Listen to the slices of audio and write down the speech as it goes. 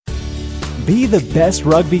Be the best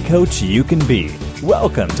rugby coach you can be.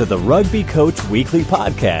 Welcome to the Rugby Coach Weekly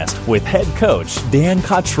Podcast with head coach Dan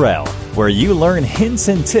Cottrell, where you learn hints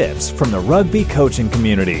and tips from the rugby coaching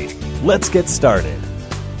community. Let's get started.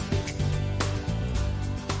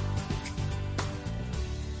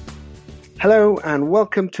 Hello and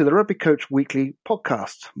welcome to the Rugby Coach Weekly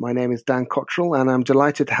Podcast. My name is Dan Cottrell and I'm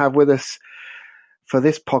delighted to have with us for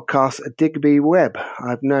this podcast Digby Webb.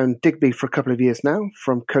 I've known Digby for a couple of years now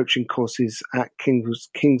from coaching courses at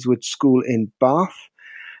Kingswood School in Bath,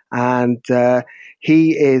 and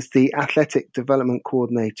he is the athletic development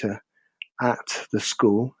coordinator at the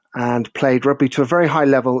school and played rugby to a very high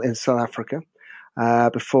level in South Africa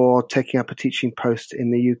before taking up a teaching post in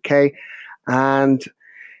the UK. And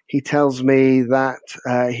he tells me that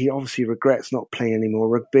he obviously regrets not playing any more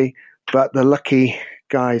rugby, but the lucky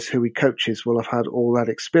guys who he coaches will have had all that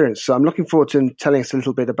experience. So I'm looking forward to him telling us a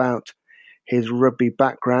little bit about his rugby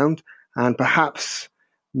background and perhaps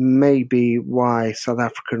maybe why South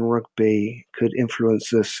African rugby could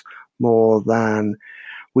influence us more than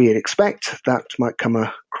we'd expect. That might come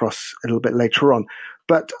across a little bit later on.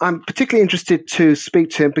 But I'm particularly interested to speak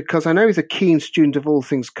to him because I know he's a keen student of all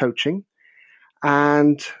things coaching.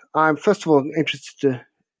 And I'm first of all interested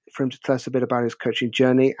for him to tell us a bit about his coaching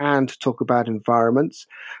journey and talk about environments.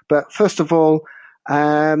 But first of all,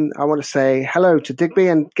 I want to say hello to Digby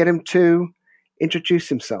and get him to introduce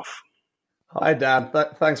himself. Hi, Dan.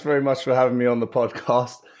 Thanks very much for having me on the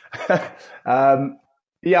podcast. I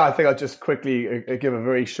think I'll just quickly give a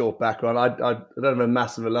very short background. I don't have a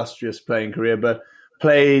massive illustrious playing career, but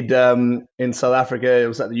played in South Africa. It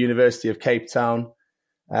was at the University of Cape Town.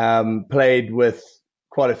 Played with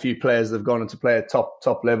quite a few players that have gone on to play at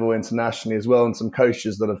top level internationally as well, and some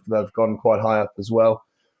coaches that have gone quite high up as well.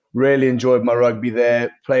 Really enjoyed my rugby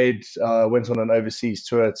there. Went on an overseas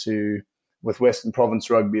tour with Western Province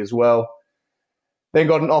Rugby as well. Then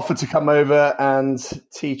got an offer to come over and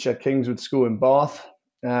teach at Kingswood School in Bath,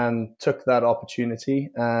 and took that opportunity.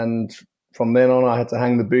 And from then on, I had to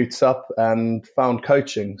hang the boots up and found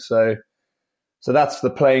coaching. So that's the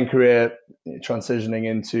playing career transitioning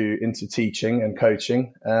into teaching and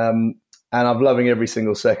coaching. And I'm loving every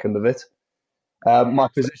single second of it. My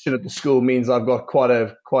position at the school means I've got quite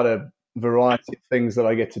a variety of things that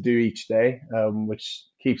I get to do each day, which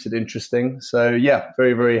keeps it interesting. So yeah,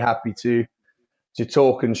 very, very happy to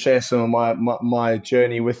talk and share some of my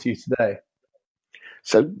journey with you today.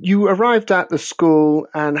 So you arrived at the school,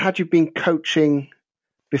 and had you been coaching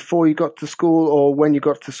before you got to school, or when you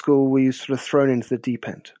got to school, were you sort of thrown into the deep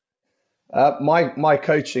end? My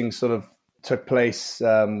coaching sort of took place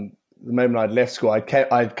the moment I'd left school.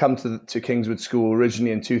 I'd come to Kingswood School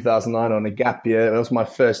originally in 2009 on a gap year. That was my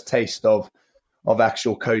first taste of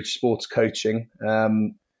actual sports coaching.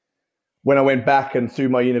 When I went back and through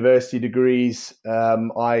my university degrees,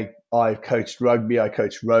 I coached rugby, I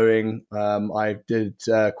coached rowing, I did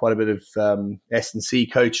quite a bit of S&C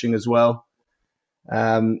coaching as well.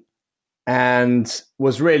 And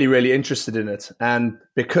was really, really interested in it. And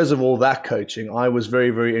because of all that coaching, I was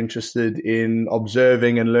very, very interested in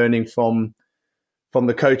observing and learning from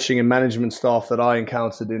the coaching and management staff that I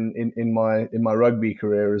encountered in my rugby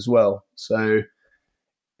career as well. So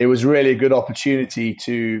it was really a good opportunity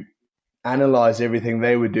to analyze everything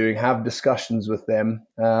they were doing, have discussions with them.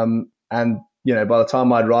 And, by the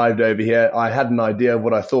time I arrived over here, I had an idea of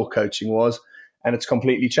what I thought coaching was. And it's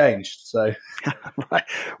completely changed. So, right.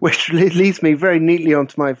 Which leads me very neatly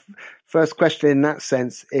onto my first question in that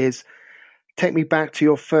sense is, take me back to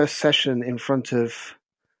your first session in front of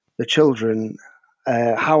the children.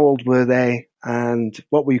 How old were they and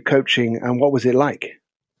what were you coaching and what was it like?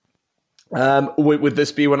 Would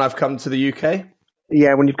this be when I've come to the UK?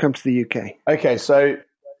 Yeah, when you've come to the UK. Okay, so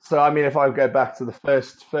I mean, if I go back to the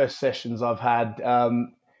first sessions I've had,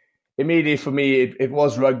 immediately for me, it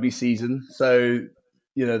was rugby season. So,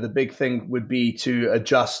 the big thing would be to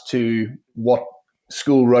adjust to what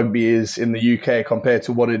school rugby is in the UK compared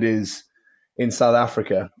to what it is in South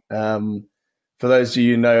Africa. For those of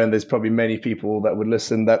you who know, and there's probably many people that would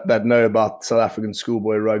listen that know about South African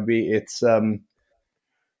schoolboy rugby, it's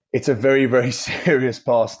a very, very serious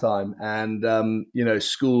pastime. And,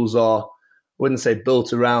 schools are, I wouldn't say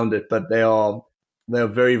built around it, but they're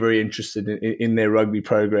very, very interested in their rugby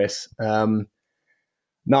progress. Now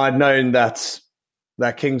I'd known that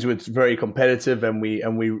Kingswood's very competitive, and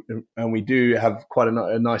we do have quite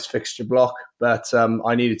a nice fixture block. But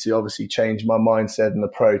I needed to obviously change my mindset and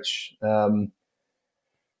approach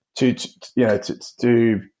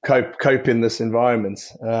to cope in this environment.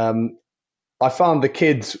 I found the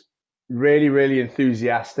kids really, really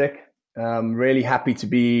enthusiastic, really happy to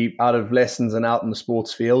be out of lessons and out in the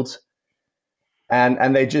sports fields.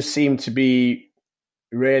 and they just seem to be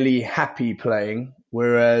really happy playing.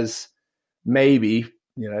 Whereas maybe,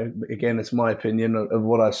 again, it's my opinion of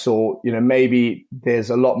what I saw. Maybe there's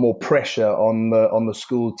a lot more pressure on the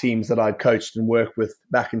school teams that I coached and worked with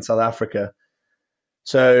back in South Africa.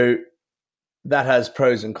 So that has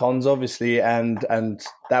pros and cons, obviously, and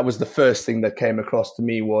that was the first thing that came across to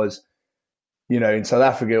me was, in South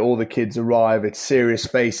Africa, all the kids arrive, it's serious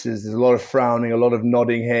faces, there's a lot of frowning, a lot of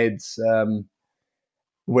nodding heads,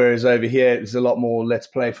 whereas over here, it's a lot more let's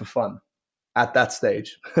play for fun at that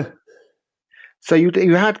stage. So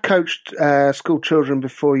you had coached school children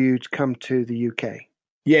before you'd come to the UK?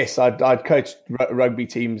 Yes, I'd coached rugby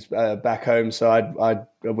teams back home, so I'd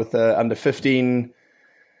with the under 15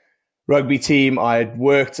 rugby team. I'd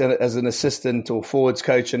worked as an assistant or forwards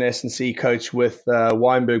coach and S&C coach with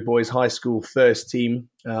Wynberg Boys High School first team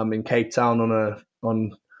in Cape Town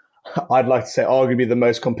on I'd like to say arguably the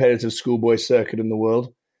most competitive schoolboy circuit in the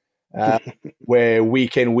world, where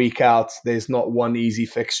week in, week out, there's not one easy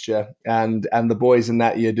fixture. And the boys in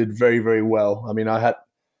that year did very, very well. I mean, I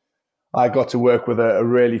got to work with a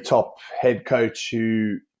really top head coach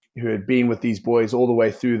who had been with these boys all the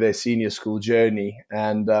way through their senior school journey.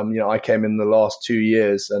 And, I came in the last 2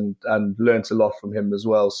 years and learned a lot from him as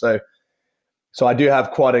well. So I do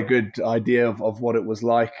have quite a good idea of what it was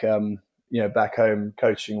like, back home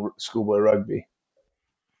coaching schoolboy rugby.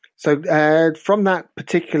 So from that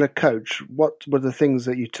particular coach, what were the things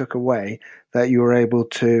that you took away that you were able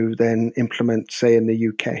to then implement, say, in the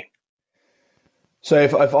UK? So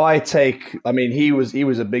if I take, I mean, he was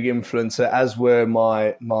a big influencer, as were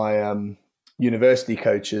my university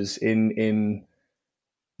coaches in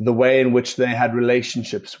the way in which they had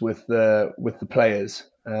relationships with the players.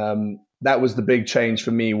 That was the big change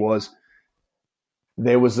for me, was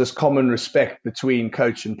there was this common respect between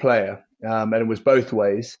coach and player, and it was both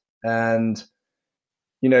ways. And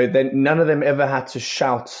then none of them ever had to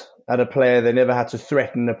shout at a player. They never had to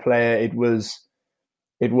threaten a player. It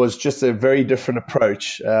was just a very different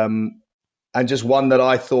approach, and just one that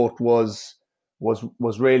I thought was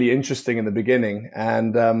really interesting in the beginning.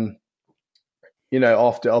 And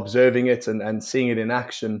after observing it and seeing it in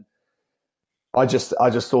action, I just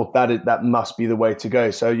thought that must be the way to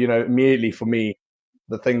go. So immediately for me,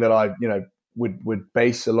 the thing that I would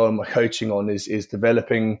base a lot of my coaching on is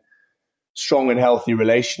developing strong and healthy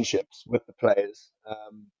relationships with the players,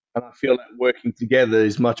 and I feel that working together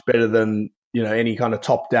is much better than any kind of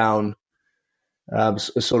top-down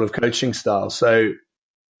sort of coaching style. So,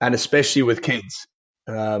 and especially with kids,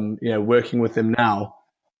 working with them now,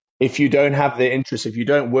 if you don't have their interest, if you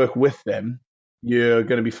don't work with them, you're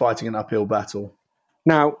going to be fighting an uphill battle.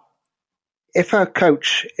 Now, if a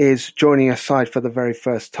coach is joining a side for the very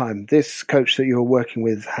first time, this coach that you're working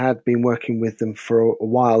with had been working with them for a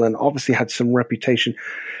while and obviously had some reputation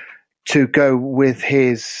to go with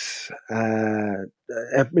his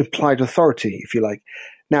implied authority, if you like.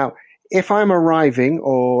 Now, if I'm arriving,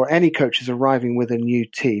 or any coach is arriving with a new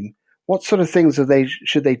team, what sort of things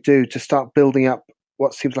should they do to start building up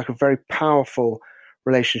what seems like a very powerful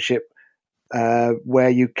relationship where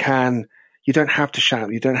you don't have to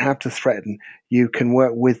shout, you don't have to threaten, you can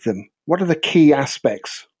work with them? What are the key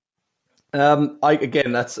aspects?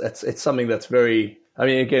 It's something that's very,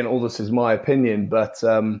 again, all this is my opinion, but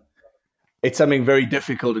it's something very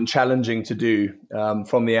difficult and challenging to do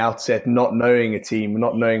from the outset, not knowing a team,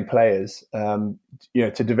 not knowing players.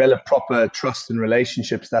 To develop proper trust and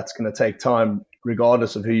relationships, that's going to take time,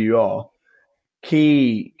 regardless of who you are.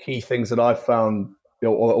 Key things that I've found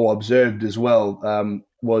or observed as well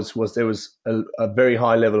was there was a very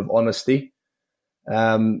high level of honesty,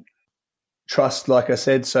 trust, like I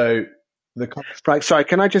said. So right. Sorry,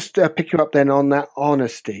 can I just pick you up then on that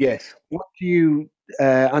honesty? Yes. What do you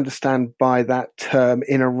understand by that term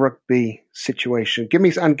in a rugby situation? Give me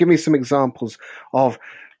some examples of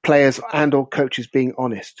players and or coaches being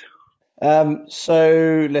honest. I'm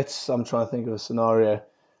trying to think of a scenario.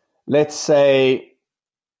 Let's say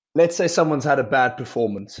someone's had a bad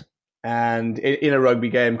performance and in a rugby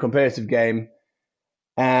game, competitive game,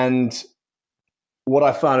 and what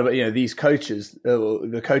I found about these coaches,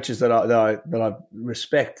 the coaches that I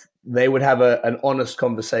respect, they would have an honest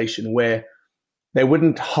conversation where they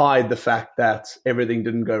wouldn't hide the fact that everything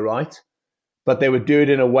didn't go right, but they would do it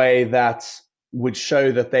in a way that would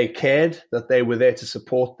show that they cared, that they were there to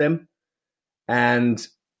support them, and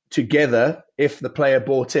together, if the player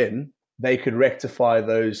bought in, they could rectify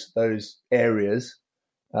those areas,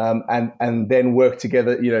 and then work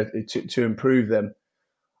together, to improve them.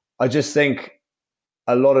 I just think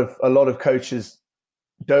a lot of coaches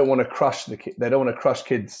don't want to crush the kid. They don't want to crush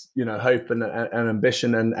kids, hope and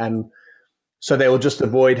ambition, and So they will just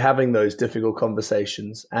avoid having those difficult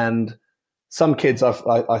conversations. And some kids,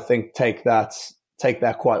 I think, take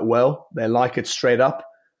that quite well. They like it straight up.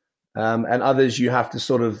 And others, you have to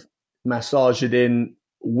sort of massage it in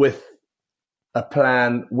with a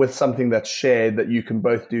plan, with something that's shared that you can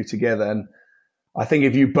both do together. And I think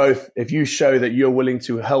if you show that you're willing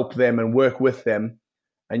to help them and work with them,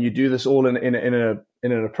 and you do this all in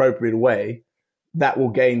an appropriate way, that will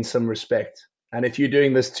gain some respect. And if you're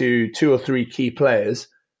doing this to 2 or 3 key players,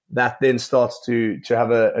 that then starts to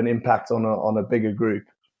have an impact on a bigger group.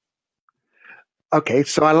 Okay,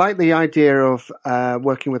 so I like the idea of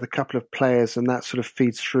working with a couple of players, and that sort of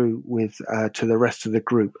feeds through with to the rest of the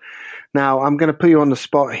group. Now, I'm going to put you on the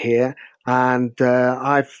spot here, and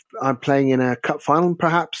I'm playing in a cup final.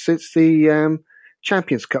 Perhaps it's the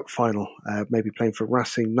Champions Cup final, maybe playing for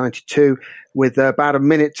Racing 92. With about a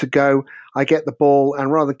minute to go, I get the ball,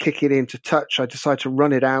 and rather than kick it into touch, I decide to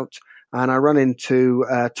run it out, and I run into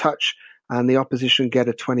touch, and the opposition get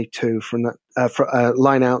a 22 from that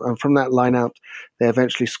line out, and from that line out, they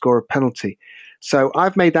eventually score a penalty. So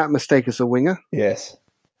I've made that mistake as a winger. Yes.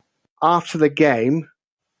 After the game,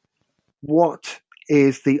 what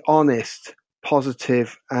is the honest,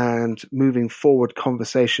 positive, and moving forward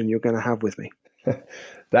conversation you're going to have with me?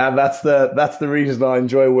 That's the reason I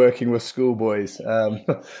enjoy working with schoolboys.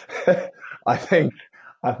 I think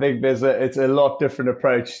it's a lot different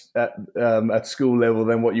approach at school level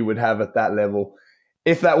than what you would have at that level.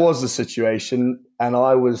 If that was the situation and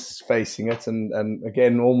I was facing it, and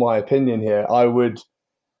again, all my opinion here, I would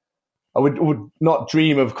not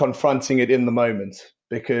dream of confronting it in the moment,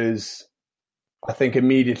 because I think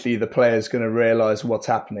immediately the player is going to realize what's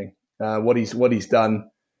happening, what he's done.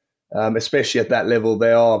 Especially at that level,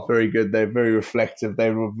 they are very good. They're very reflective. They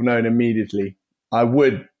were known immediately. I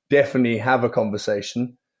would definitely have a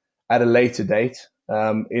conversation at a later date,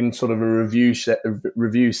 in sort of a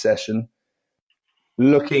review session,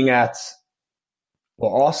 looking at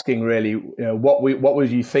or asking really, what were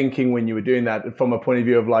you thinking when you were doing that, from a point of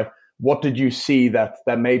view of like, what did you see that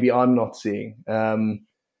maybe I'm not seeing?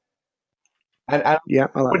 And yeah,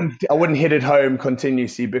 I wouldn't hit it home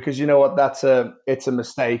continuously, because you know what, it's a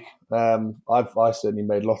mistake. I certainly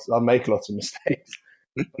I make lots of mistakes.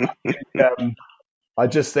 I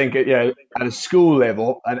just think at a school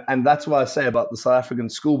level, and that's why I say about the South African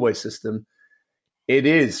schoolboy system, it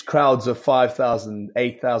is crowds of 5,000,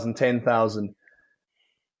 8,000, 10,000.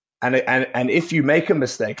 And if you make a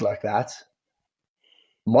mistake like that,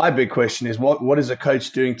 my big question is, what is a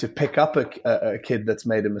coach doing to pick up a kid that's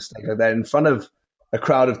made a mistake like that in front of a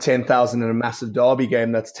crowd of 10,000 in a massive derby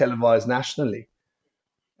game that's televised nationally?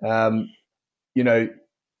 You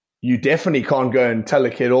definitely can't go and tell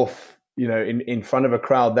a kid off, in front of a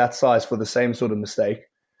crowd that size for the same sort of mistake.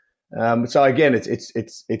 So again,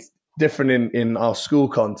 it's different in our school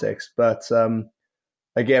context, but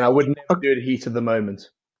again, I would never do it heat of the moment.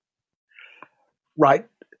 Right.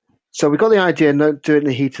 So we've got the idea, don't do it in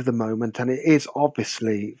the heat of the moment, and it is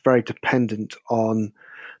obviously very dependent on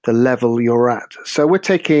the level you're at. So we're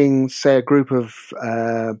taking, say, a group of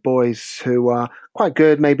boys who are quite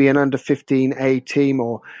good, maybe an under 15A team,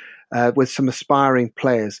 or with some aspiring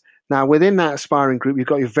players. Now, within that aspiring group, you've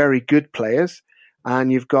got your very good players, and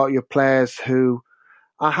you've got your players who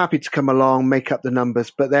are happy to come along, make up the numbers,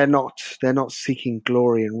 but they're not seeking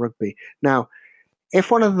glory in rugby. Now, if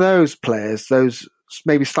one of those players, those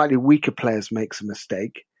maybe slightly weaker players, makes a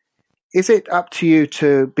mistake, is it up to you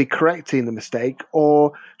to be correcting the mistake,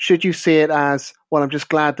 or should you see it as, well, I'm just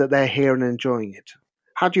glad that they're here and enjoying it?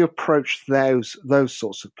 How do you approach those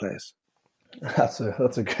sorts of players? That's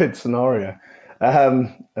a good scenario,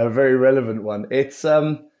 a very relevant one. It's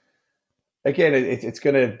again, it's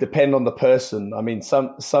going to depend on the person. I mean,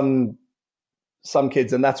 some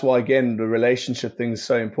kids, and that's why again the relationship thing is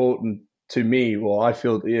so important to me. Well, I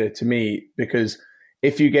feel to me, because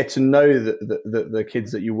if you get to know the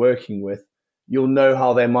kids that you're working with, you'll know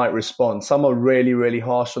how they might respond. Some are really, really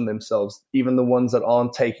harsh on themselves, even the ones that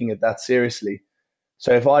aren't taking it that seriously.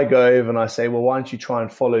 So if I go over and I say, well, why don't you try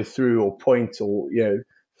and follow through or point or,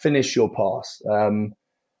 finish your pass?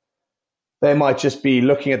 They might just be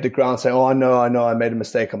looking at the ground saying, oh, I know, I made a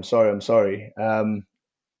mistake. I'm sorry.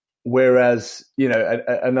 Whereas,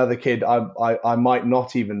 another kid, I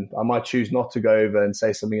might choose not to go over and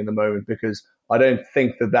say something in the moment, because I don't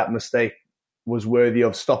think that mistake was worthy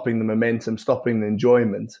of stopping the momentum, stopping the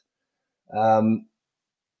enjoyment. And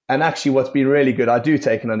actually what's been really good, I do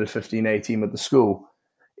take an under 15A team at the school,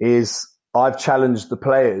 is I've challenged the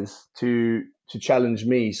players to challenge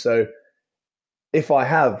me. So if I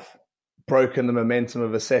have broken the momentum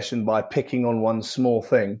of a session by picking on one small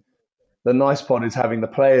thing, the nice part is having the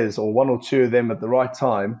players, or one or two of them at the right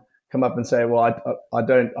time, come up and say, well, I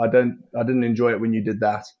didn't enjoy it when you did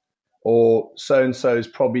that, or so and so is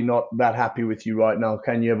probably not that happy with you right now.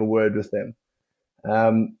 Can you have a word with them?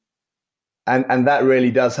 And that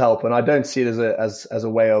really does help. And I don't see it as a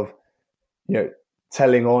way of,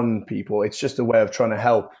 telling on people. It's just a way of trying to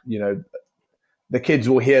help. The kids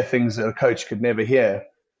will hear things that a coach could never hear.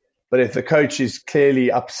 But if the coach is clearly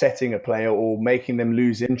upsetting a player or making them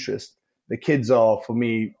lose interest, the kids are, for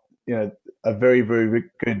me, a very, very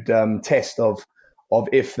good test of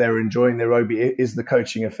if they're enjoying their rugby. Is the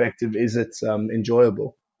coaching effective? Is it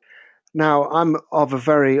enjoyable? Now, I'm of a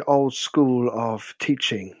very old school of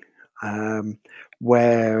teaching,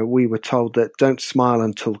 where we were told that don't smile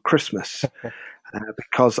until Christmas,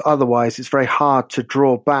 because otherwise it's very hard to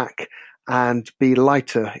draw back and be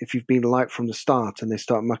lighter if you've been light from the start and they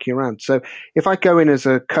start mucking around. So if I go in as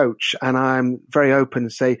a coach and I'm very open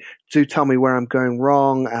and say, do tell me where I'm going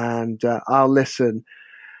wrong, and I'll listen,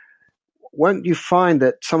 won't you find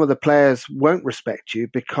that some of the players won't respect you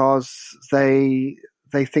because they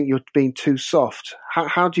think you're being too soft?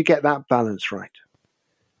 How do you get that balance right?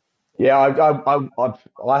 Yeah,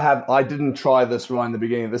 I didn't try this right in the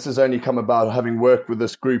beginning. This has only come about having worked with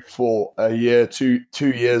this group for a year, 2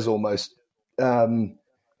 years almost, in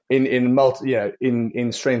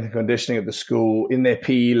strength and conditioning at the school, in their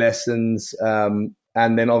PE lessons, and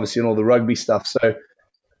then obviously in all the rugby stuff.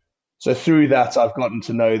 So through that, I've gotten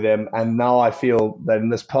to know them, and now I feel that in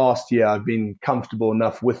this past year, I've been comfortable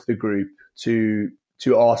enough with the group to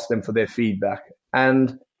ask them for their feedback,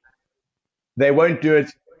 and they won't do it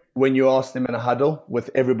when you ask them in a huddle with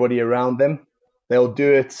everybody around them. They'll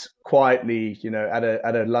do it quietly, at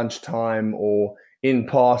a lunchtime or in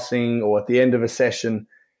passing or at the end of a session,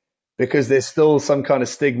 because there's still some kind of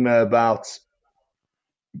stigma about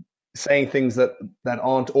saying things that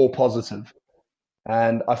aren't all positive.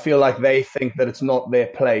 And I feel like they think that it's not their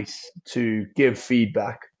place to give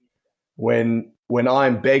feedback when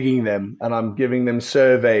I'm begging them and I'm giving them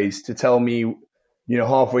surveys to tell me,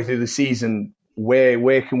 halfway through the season,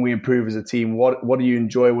 where can we improve as a team? What do you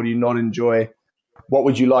enjoy? What do you not enjoy? What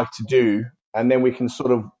would you like to do? And then we can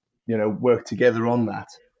sort of, work together on that.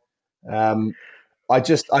 I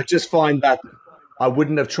just find that I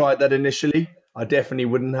wouldn't have tried that initially. I definitely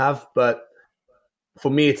wouldn't have. But for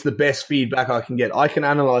me, it's the best feedback I can get. I can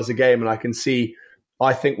analyze a game and I can see,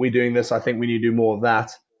 I think we're doing this. I think we need to do more of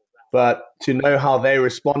that. But to know how they're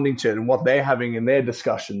responding to it and what they're having in their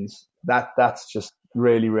discussions, that's just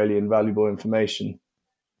really, really invaluable information.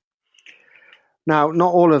 Now,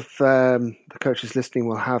 not all of the coaches listening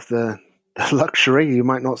will have the luxury, you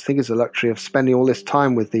might not think is a luxury, of spending all this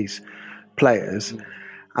time with these players.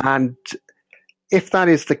 And if that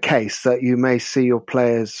is the case, that you may see your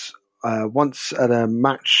players once at a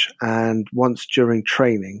match and once during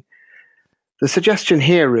training, the suggestion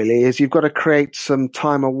here really is you've got to create some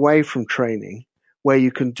time away from training where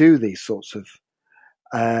you can do these sorts of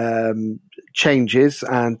changes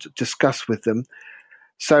and discuss with them.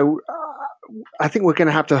 So I think we're going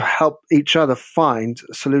to have to help each other find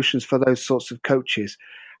solutions for those sorts of coaches.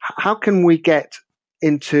 How can we get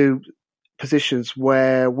into positions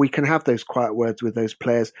where we can have those quiet words with those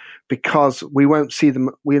players, because we won't see them,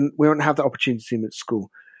 we won't have the opportunity to see them at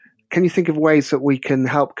school? Can you think of ways that we can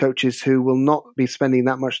help coaches who will not be spending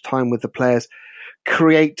that much time with the players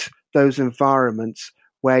create those environments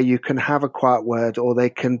where you can have a quiet word or they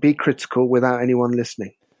can be critical without anyone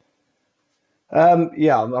listening? I'm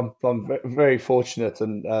very fortunate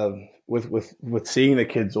and with seeing the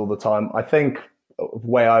kids all the time. I think the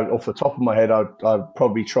way off the top of my head, I'd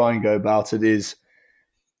probably try and go about it is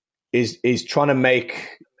trying to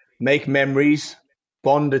make memories,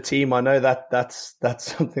 bond a team. I know that's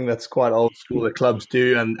something that's quite old school that clubs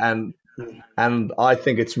do, and I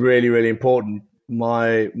think it's really, really important.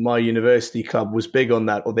 My university club was big on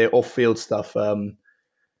that, or their off-field stuff.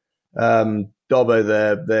 Dobbo,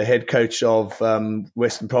 the head coach of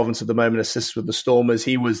Western Province at the moment, assists with the Stormers.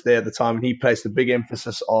 He was there at the time, and he placed a big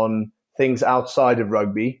emphasis on things outside of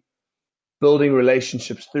rugby, building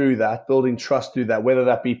relationships through that, building trust through that, whether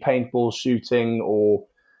that be paintball shooting or,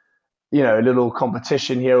 a little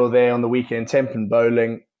competition here or there on the weekend, Tempen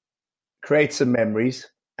bowling. Create some memories.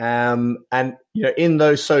 And, in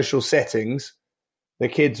those social settings, the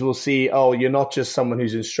kids will see, oh, you're not just someone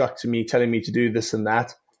who's instructing me, telling me to do this and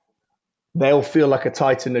that. They'll feel like a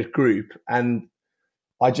tight-knit group. And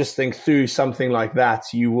I just think through something like that,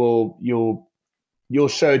 you'll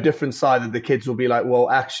show a different side that the kids will be like, well,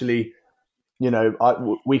 actually,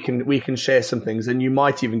 we can share some things. And you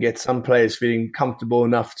might even get some players feeling comfortable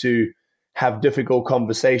enough to have difficult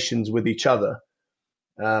conversations with each other.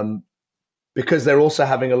 because they're also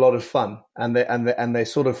having a lot of fun, and they're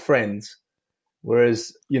sort of friends.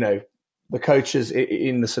 Whereas, the coaches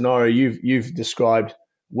in the scenario you've described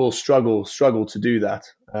will struggle to do that.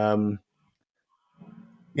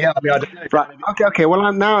 Yeah, I mean, I don't know. Right. Okay. Well,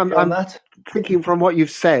 I'm that. thinking from what you've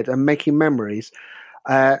said and making memories.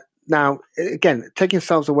 Now, again, taking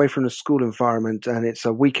yourselves away from the school environment, and it's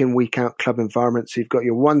a week in, week out club environment. So you've got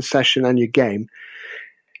your one session and your game.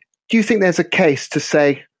 Do you think there's a case to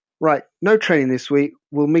say, right, no training this week,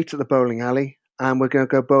 we'll meet at the bowling alley and we're going to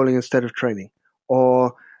go bowling instead of training?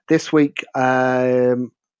 Or this week,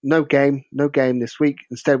 no game this week.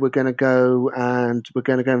 Instead, we're going to go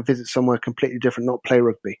and visit somewhere completely different, not play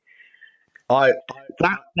rugby.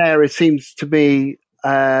 It seems to be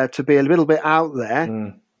a little bit out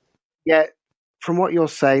there. Yet, from what you're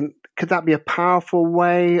saying, could that be a powerful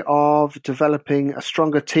way of developing a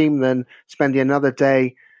stronger team than spending another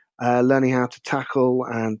day learning how to tackle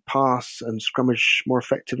and pass and scrummage more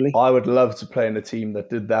effectively? I would love to play in a team that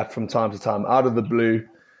did that from time to time, out of the blue.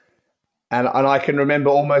 And I can remember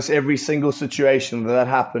almost every single situation that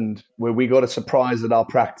happened where we got a surprise at our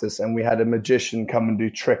practice and we had a magician come and do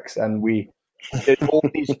tricks and we did all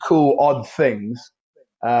these cool, odd things.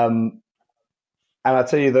 And I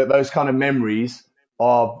tell you that those kind of memories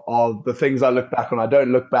are the things I look back on. I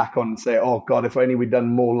don't look back on and say, oh, God, if only we'd done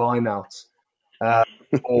more line-outs.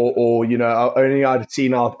 Or only I'd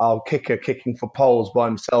seen our kicker kicking for poles by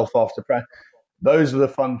himself after practice. Those are the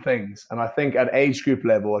fun things. And I think at age group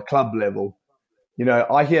level, at club level,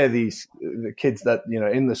 I hear the kids that,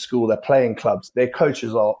 in the school, they're playing clubs. Their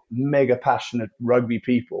coaches are mega passionate rugby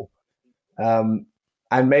people.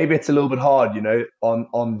 And maybe it's a little bit hard,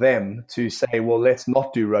 on them to say, well, let's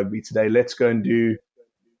not do rugby today. Let's go and do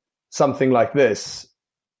something like this.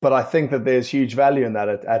 But I think that there's huge value in that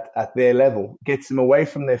at their level. It gets them away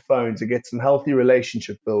from their phones. It gets them healthy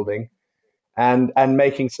relationship building and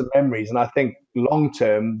making some memories. And I think long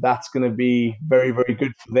term, that's going to be very, very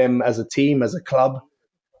good for them as a team, as a club.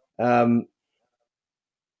 And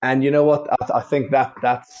you know what? I think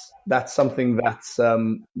that's something that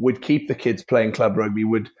would keep the kids playing club rugby,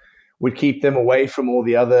 would keep them away from all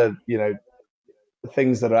the other,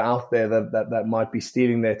 things that are out there that might be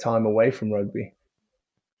stealing their time away from rugby.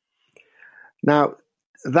 Now,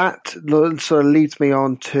 that sort of leads me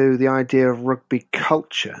on to the idea of rugby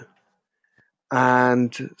culture,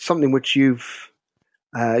 and something which you've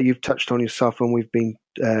touched on yourself when we've been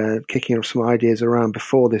kicking off some ideas around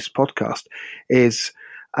before this podcast is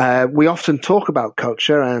we often talk about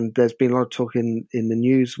culture, and there's been a lot of talk in the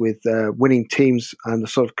news with winning teams and the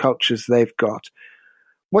sort of cultures they've got.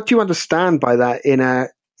 What do you understand by that in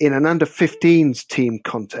an under 15s team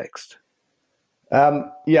context?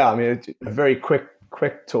 A very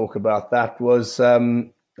quick talk about that was,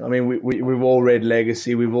 we've all read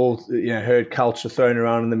Legacy. We've all heard culture thrown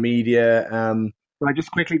around in the media. I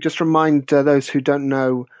just remind those who don't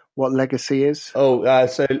know what Legacy is.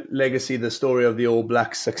 So Legacy, the story of the All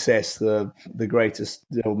Blacks' success, the greatest,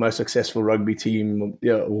 most successful rugby team,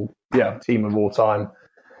 team of all time,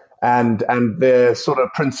 and the sort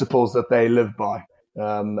of principles that they live by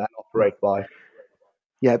and operate by.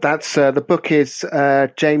 Yeah, that's the book is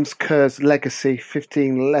James Kerr's Legacy,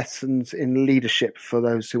 15 Lessons in Leadership, for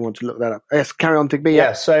those who want to look that up. Yes, carry on, Digby.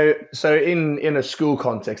 Yeah, so in a school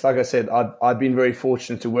context, like I said, I've been very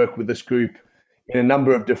fortunate to work with this group in a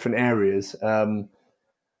number of different areas, and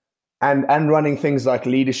running things like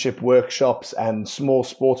leadership workshops and small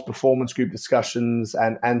sports performance group discussions,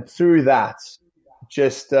 and through that,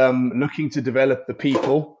 just looking to develop the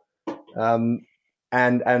people,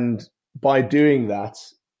 and by doing that,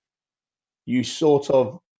 you sort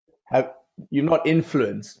of you're not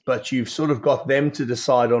influenced, but you've sort of got them to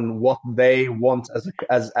decide on what they want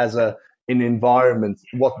as an environment,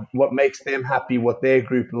 what makes them happy, what their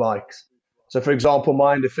group likes. So, for example,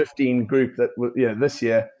 my under 15 group that this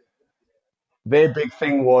year, their big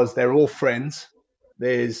thing was they're all friends.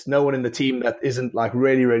 There's no one in the team that isn't like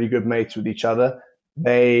really, really good mates with each other.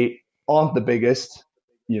 They aren't the biggest.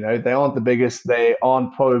 They aren't the biggest. They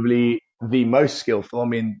aren't probably the most skillful. I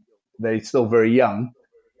mean, they're still very young,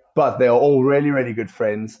 but they are all really, really good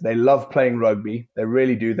friends. They love playing rugby. They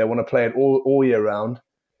really do. They want to play it all year round.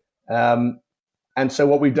 And so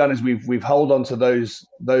what we've done is we've held on to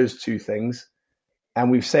those two things, and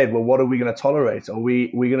we've said, well, what are we going to tolerate? Are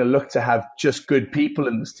we going to look to have just good people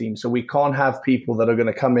in this team? So we can't have people that are going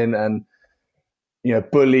to come in and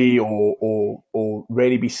bully or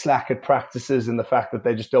really be slack at practices, and the fact that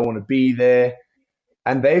they just don't want to be there.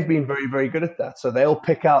 And they've been very, very good at that. So they'll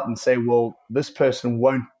pick out and say, well, this person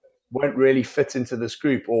won't really fit into this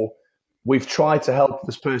group, or we've tried to help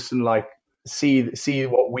this person like see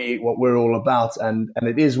what we're all about, and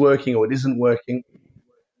it is working or it isn't working.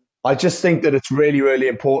 I just think that it's really, really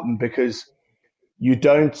important because you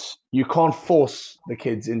can't force the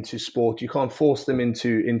kids into sport. You can't force them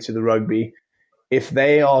into the rugby if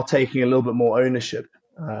they are taking a little bit more ownership.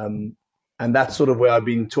 And that's sort of where I've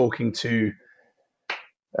been talking to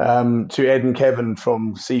Ed and Kevin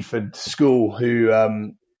from Seaford School,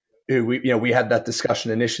 who we had that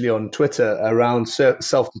discussion initially on Twitter around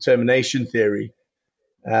self-determination theory,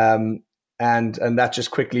 and that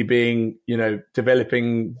just quickly being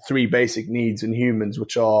developing 3 basic needs in humans,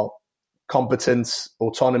 which are competence,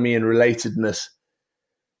 autonomy, and relatedness.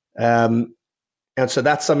 And so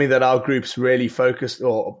that's something that our group's really focused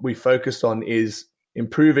on, is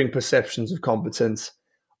improving perceptions of competence.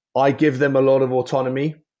 I give them a lot of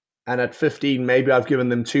autonomy, and at 15, maybe I've given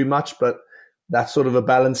them too much, but that's sort of a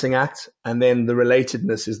balancing act. And then the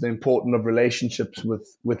relatedness is the importance of relationships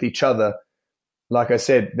with each other. Like I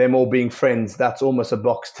said, them all being friends, that's almost a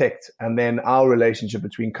box ticked. And then our relationship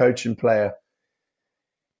between coach and player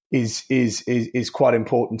is quite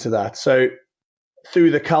important to that. So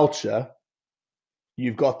through the culture,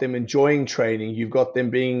 you've got them enjoying training. You've got them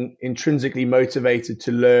being intrinsically motivated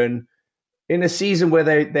to learn in a season where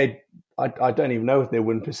I don't even know what their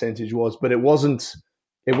win percentage was, but it wasn't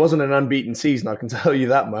an unbeaten season. I can tell you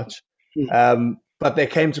that much. But they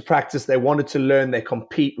came to practice. They wanted to learn. They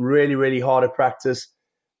compete really, really hard at practice.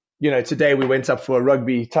 Today we went up for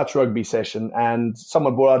a touch rugby session, and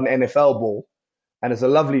someone brought out an NFL ball, and it's a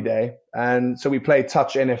lovely day. And so we played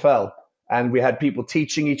touch NFL, and we had people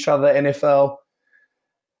teaching each other NFL.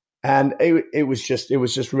 And it was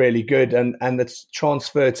just really good, and it's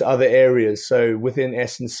transferred to other areas. So within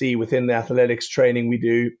S&C, within the athletics training we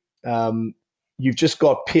do, you've just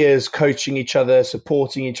got peers coaching each other,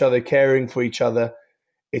 supporting each other, caring for each other.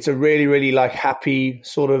 It's a really, really happy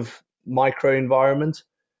sort of micro environment,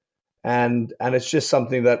 and it's just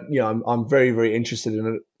something that I'm very, very interested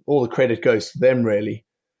in. All the credit goes to them, really,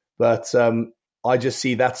 but I just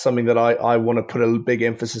see that's something that I want to put a big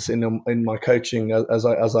emphasis in my coaching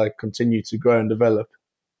as I continue to grow and develop.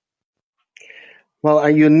 Well,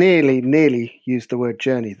 you nearly used the word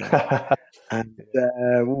journey there. And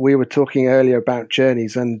we were talking earlier about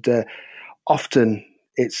journeys, and often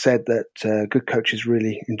it's said that good coaches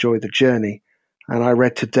really enjoy the journey. And I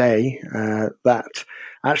read today that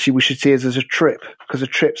actually we should see it as a trip, because a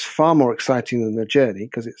trip's far more exciting than a journey,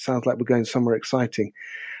 because it sounds like we're going somewhere exciting.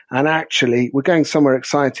 And actually, we're going somewhere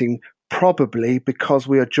exciting probably because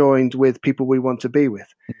we are joined with people we want to be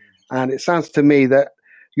with. And it sounds to me that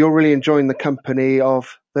you're really enjoying the company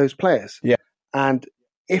of those players. Yeah. And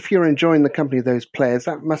if you're enjoying the company of those players,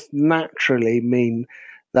 that must naturally mean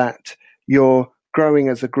that you're growing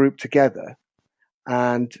as a group together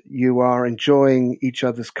and you are enjoying each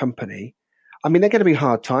other's company. I mean, they're going to be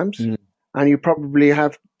hard times, and you probably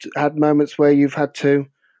have had moments where you've had to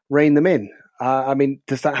rein them in. I mean,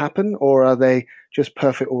 does that happen, or are they just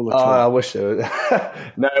perfect all the time? I wish it would.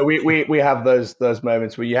 No, we have those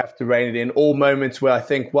moments where you have to rein it in. All moments where I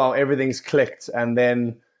think, wow, everything's clicked, and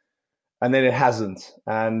then it hasn't.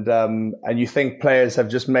 And you think players have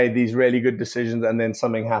just made these really good decisions, and then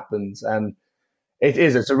something happens. And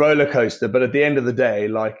it's a roller coaster. But at the end of the day,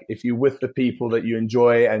 like, if you're with the people that you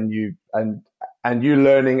enjoy and you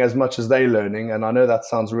learning as much as they learning, and I know that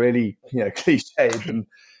sounds really cliched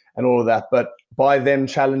and all of that, but by them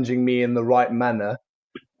challenging me in the right manner,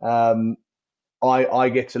 I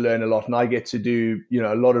get to learn a lot, and I get to do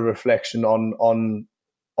a lot of reflection on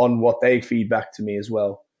what they feed back to me as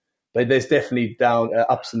well. But there's definitely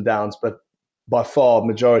ups and downs, but by far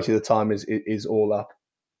majority of the time is all up.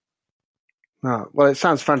 Oh, well, it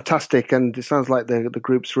sounds fantastic, and it sounds like the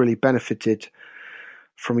group's really benefited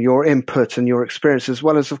from your input and your experience, as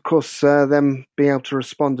well as, of course, them being able to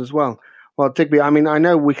respond as well. Well, Digby, I mean, I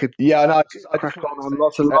know we could crack on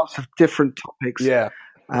lots of different topics. Yeah.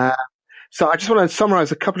 So I just want to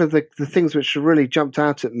summarize a couple of the things which really jumped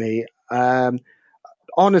out at me.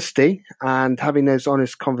 Honesty and having those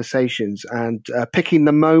honest conversations, and picking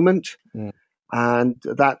the moment. And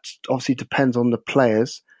that obviously depends on the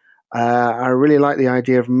players. I really like the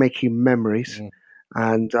idea of making memories.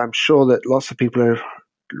 And I'm sure that lots of people are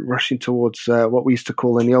rushing towards what we used to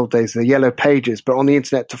call in the old days the yellow pages, but on the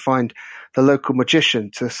internet to find the local magician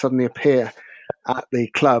to suddenly appear at the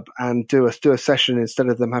club and do a session instead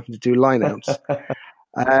of them having to do lineouts.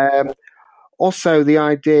 Also, the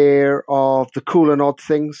idea of the cool and odd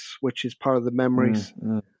things, which is part of the memories,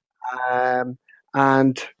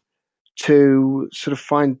 and to sort of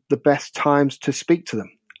find the best times to speak to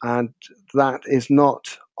them. And that is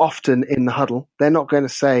not often in the huddle. They're not going to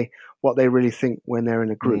say what they really think when they're in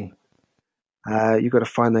a group. You've got to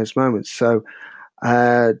find those moments. So,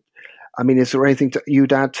 I mean, is there anything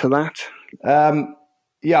you'd add to that?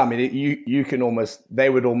 Yeah, I mean, you can they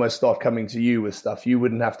would almost start coming to you with stuff. You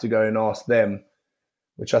wouldn't have to go and ask them,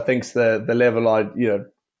 which I think's the level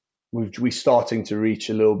we're starting to reach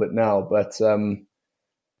a little bit now. But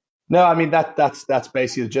no, I mean that's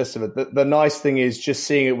basically the gist of it. The nice thing is just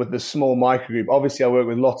seeing it with the small microgroup. Obviously, I work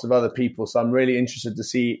with lots of other people, so I'm really interested to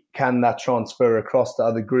see, can that transfer across to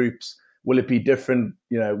other groups? Will it be different?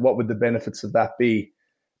 What would the benefits of that be?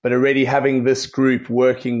 But already having this group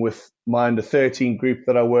working with my under 13 group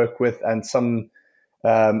that I work with, and some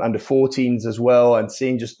under 14s as well, and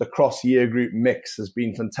seeing just the cross year group mix has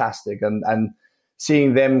been fantastic, and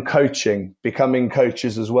seeing them coaching, becoming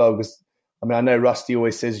coaches as well. Because I mean, I know Rusty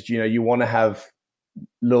always says, you want to have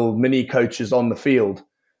little mini coaches on the field,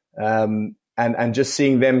 and just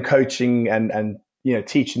seeing them coaching and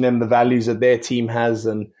teaching them the values that their team has,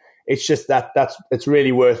 and it's just it's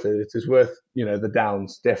really worth it. It is worth the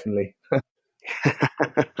downs, definitely.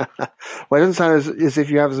 Well, it doesn't sound as if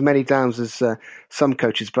you have as many downs as some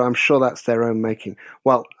coaches, but I'm sure that's their own making.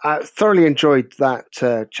 Well, I thoroughly enjoyed that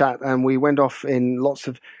chat, and we went off in lots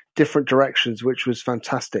of different directions, which was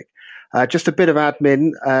fantastic. Just a bit of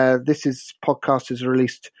admin. This podcast is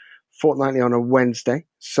released fortnightly on a Wednesday,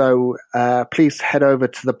 so please head over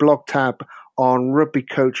to the blog tab on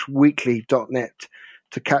rugbycoachweekly.net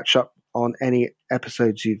to catch up on any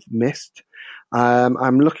episodes you've missed.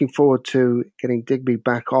 I'm looking forward to getting Digby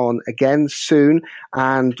back on again soon,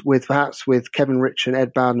 and perhaps with Kevin Rich and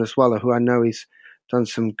Ed Bowden as well, who I know he's done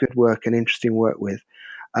some good work and interesting work with.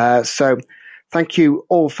 So thank you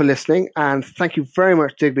all for listening, and thank you very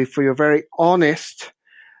much, Digby, for your very honest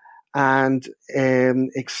and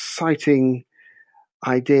exciting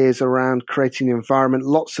ideas around creating the environment.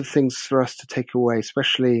 Lots of things for us to take away,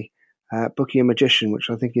 especially booking a magician, which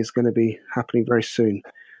I think is going to be happening very soon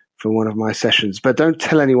from one of my sessions. But don't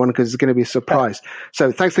tell anyone, because it's going to be a surprise.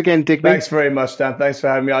 So thanks again, Digby. Thanks very much, Dan. Thanks for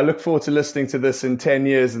having me. I look forward to listening to this in 10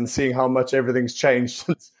 years and seeing how much everything's changed.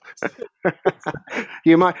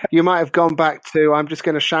 You might have gone back to, I'm just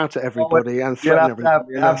going to shout at everybody and threaten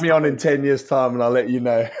everybody. Have me on in 10 years' time and I'll let you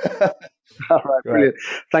know. All right, brilliant.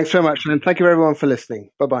 Thanks very much. And thank you everyone for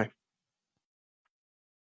listening. Bye-bye.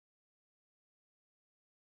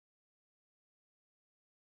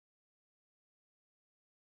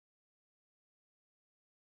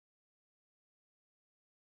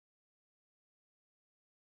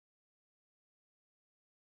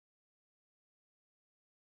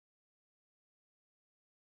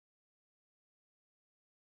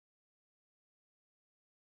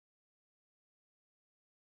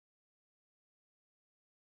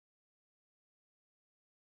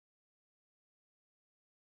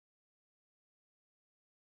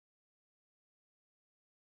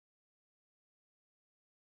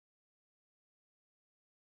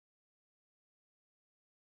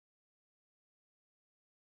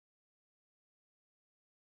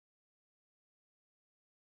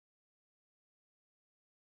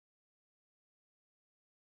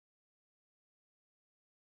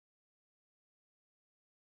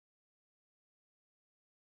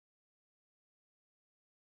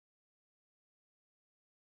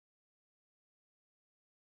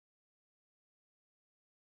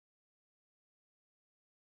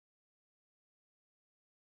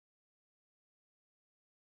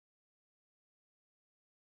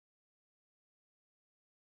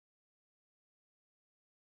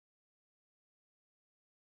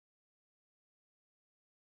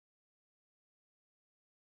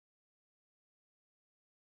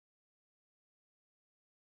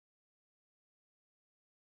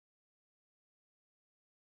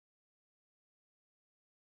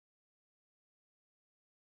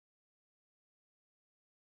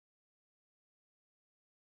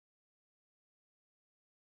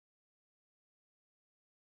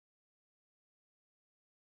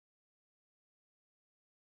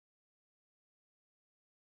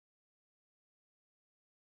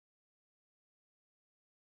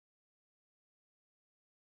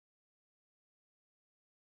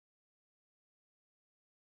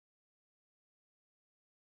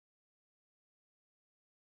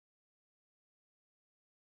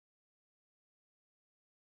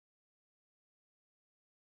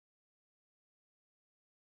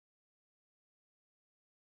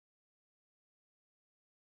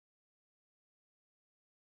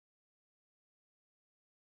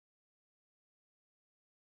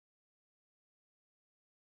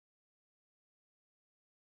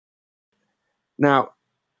 Now,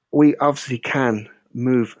 we obviously can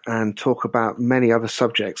move and talk about many other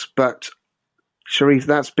subjects, but Sharif,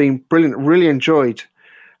 that's been brilliant. Really enjoyed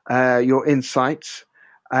your insights.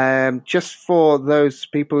 Just for those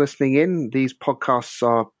people listening in, these podcasts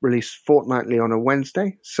are released fortnightly on a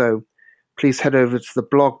Wednesday. So please head over to the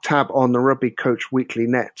blog tab on the Rugby Coach Weekly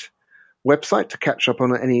Net website to catch up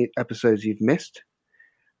on any episodes you've missed.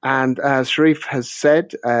 And as Sharif has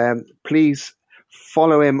said, please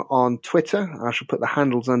follow him on Twitter. I shall put the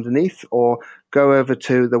handles underneath, or go over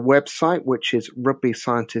to the website, which is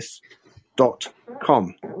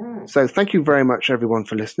rugbyscientists.com. So thank you very much, everyone,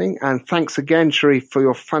 for listening. And thanks again, Sharif, for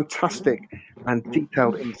your fantastic and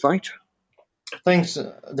detailed insight. Thanks,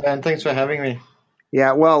 Dan. Thanks for having me.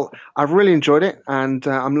 Yeah, well, I've really enjoyed it, and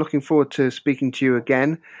I'm looking forward to speaking to you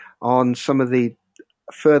again on some of the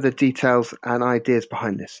further details and ideas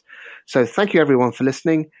behind this. So thank you, everyone, for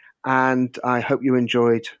listening, and I hope you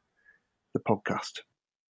enjoyed the podcast.